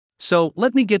So,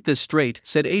 let me get this straight,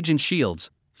 said Agent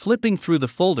Shields, flipping through the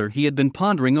folder he had been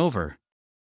pondering over.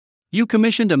 You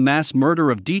commissioned a mass murder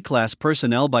of D-class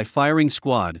personnel by firing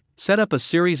squad, set up a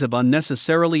series of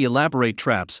unnecessarily elaborate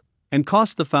traps, and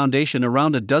cost the Foundation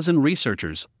around a dozen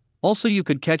researchers. Also, you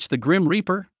could catch the Grim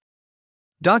Reaper?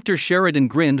 Dr. Sheridan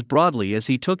grinned broadly as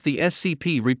he took the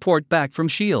SCP report back from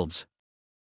Shields.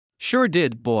 Sure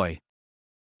did, boy.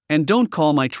 And don't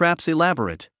call my traps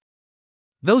elaborate.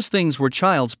 Those things were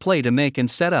child's play to make and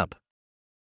set up.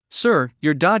 Sir,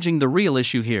 you're dodging the real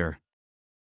issue here.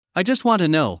 I just want to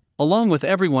know, along with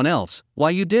everyone else, why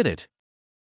you did it.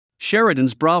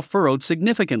 Sheridan's brow furrowed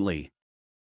significantly.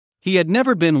 He had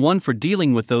never been one for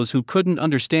dealing with those who couldn't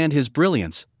understand his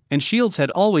brilliance, and Shields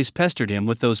had always pestered him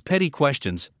with those petty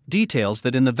questions, details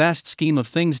that in the vast scheme of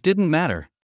things didn't matter.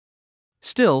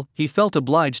 Still, he felt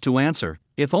obliged to answer,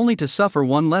 if only to suffer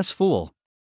one less fool.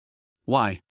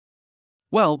 Why?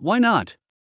 Well, why not?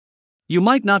 You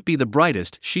might not be the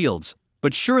brightest, Shields,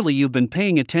 but surely you've been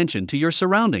paying attention to your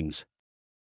surroundings.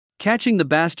 Catching the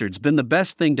bastard's been the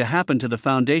best thing to happen to the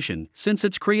Foundation since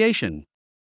its creation.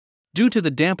 Due to the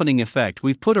dampening effect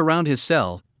we've put around his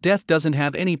cell, Death doesn't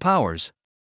have any powers.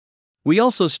 We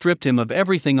also stripped him of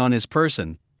everything on his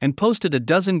person, and posted a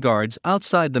dozen guards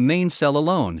outside the main cell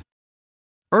alone.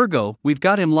 Ergo, we've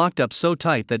got him locked up so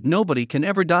tight that nobody can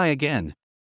ever die again.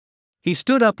 He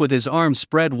stood up with his arms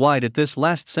spread wide at this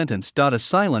last sentence. A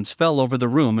silence fell over the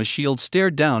room as Shields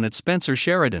stared down at Spencer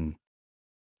Sheridan.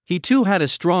 He too had a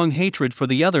strong hatred for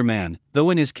the other man,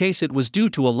 though in his case it was due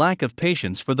to a lack of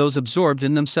patience for those absorbed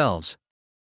in themselves.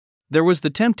 There was the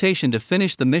temptation to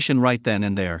finish the mission right then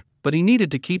and there, but he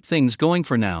needed to keep things going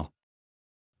for now.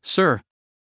 Sir,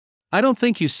 I don't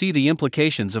think you see the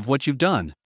implications of what you've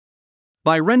done.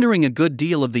 By rendering a good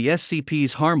deal of the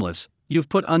SCPs harmless, you've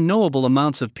put unknowable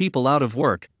amounts of people out of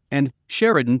work, and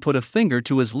Sheridan put a finger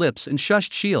to his lips and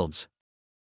shushed Shields.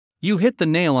 You hit the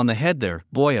nail on the head there,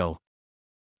 boyo.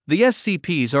 The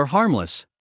SCPs are harmless.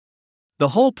 The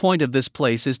whole point of this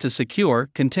place is to secure,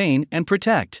 contain, and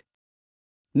protect.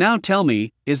 Now tell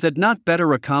me, is that not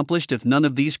better accomplished if none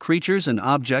of these creatures and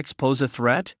objects pose a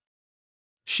threat?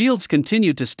 Shields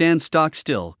continued to stand stock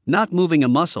still, not moving a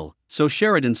muscle, so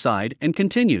Sheridan sighed and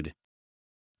continued.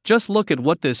 Just look at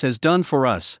what this has done for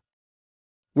us.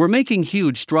 We're making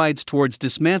huge strides towards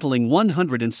dismantling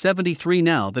 173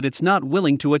 now that it's not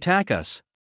willing to attack us.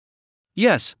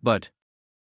 Yes, but,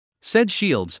 said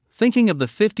Shields, thinking of the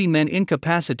 50 men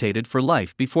incapacitated for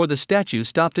life before the statue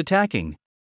stopped attacking.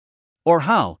 Or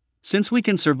how, since we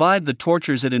can survive the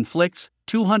tortures it inflicts,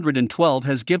 212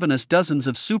 has given us dozens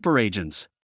of super agents.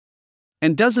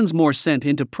 And dozens more sent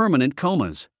into permanent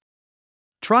comas.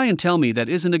 Try and tell me that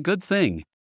isn't a good thing.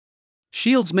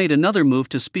 Shields made another move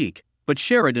to speak, but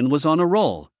Sheridan was on a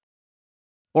roll.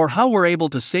 Or how we're able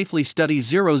to safely study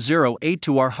 008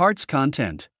 to our heart's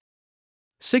content.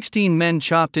 16 men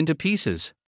chopped into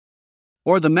pieces.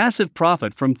 Or the massive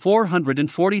profit from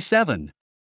 447.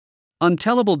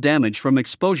 Untellable damage from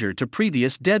exposure to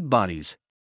previous dead bodies.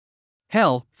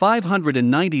 Hell,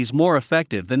 590's more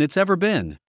effective than it's ever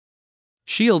been.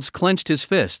 Shields clenched his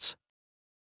fists.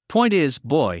 Point is,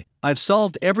 boy, I've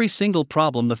solved every single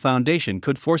problem the Foundation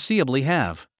could foreseeably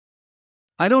have.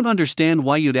 I don't understand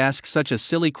why you'd ask such a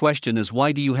silly question as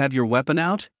why do you have your weapon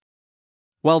out?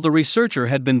 While the researcher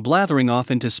had been blathering off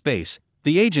into space,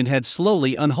 the agent had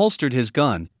slowly unholstered his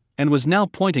gun, and was now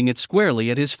pointing it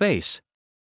squarely at his face.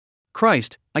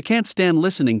 Christ, I can't stand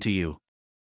listening to you.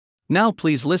 Now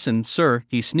please listen, sir,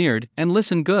 he sneered, and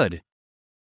listen good.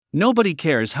 Nobody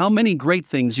cares how many great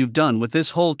things you've done with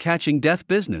this whole catching death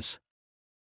business.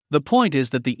 The point is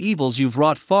that the evils you've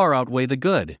wrought far outweigh the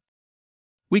good.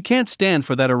 We can't stand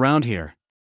for that around here.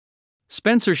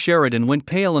 Spencer Sheridan went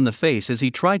pale in the face as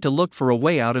he tried to look for a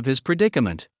way out of his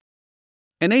predicament.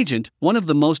 An agent, one of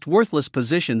the most worthless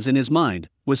positions in his mind,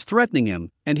 was threatening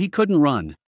him, and he couldn't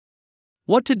run.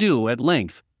 What to do at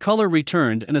length, color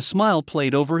returned and a smile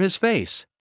played over his face.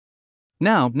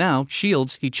 Now,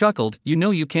 Shields, he chuckled, you know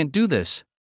you can't do this.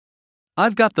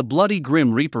 I've got the bloody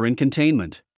Grim Reaper in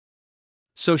containment.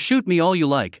 So shoot me all you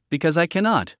like, because I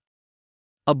cannot.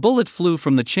 A bullet flew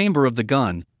from the chamber of the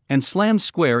gun, and slammed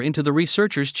square into the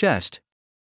researcher's chest.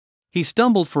 He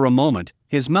stumbled for a moment,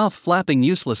 his mouth flapping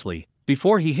uselessly,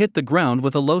 before he hit the ground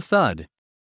with a low thud.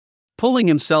 Pulling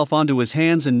himself onto his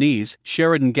hands and knees,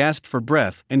 Sheridan gasped for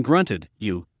breath and grunted,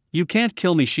 You can't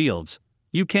kill me, Shields.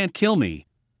 You can't kill me.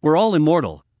 We're all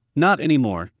immortal. Not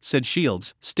anymore, said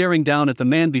Shields, staring down at the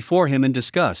man before him in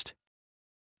disgust.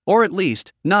 Or at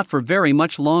least, not for very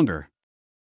much longer.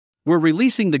 We're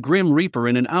releasing the Grim Reaper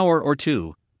in an hour or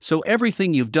two, so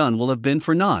everything you've done will have been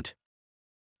for naught.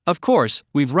 Of course,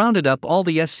 we've rounded up all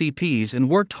the SCPs and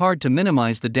worked hard to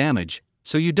minimize the damage,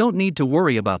 so you don't need to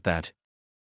worry about that.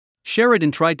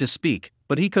 Sheridan tried to speak,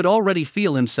 but he could already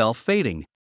feel himself fading.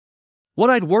 What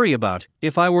I'd worry about,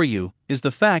 if I were you, is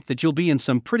the fact that you'll be in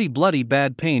some pretty bloody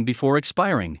bad pain before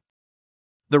expiring.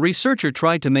 The researcher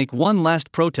tried to make one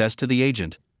last protest to the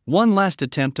agent, one last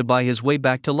attempt to buy his way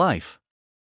back to life.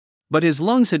 But his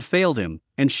lungs had failed him,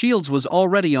 and Shields was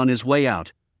already on his way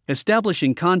out,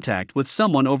 establishing contact with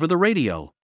someone over the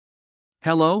radio.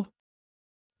 Hello?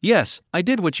 Yes, I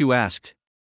did what you asked.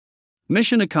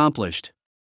 Mission accomplished.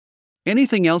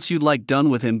 Anything else you'd like done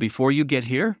with him before you get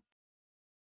here?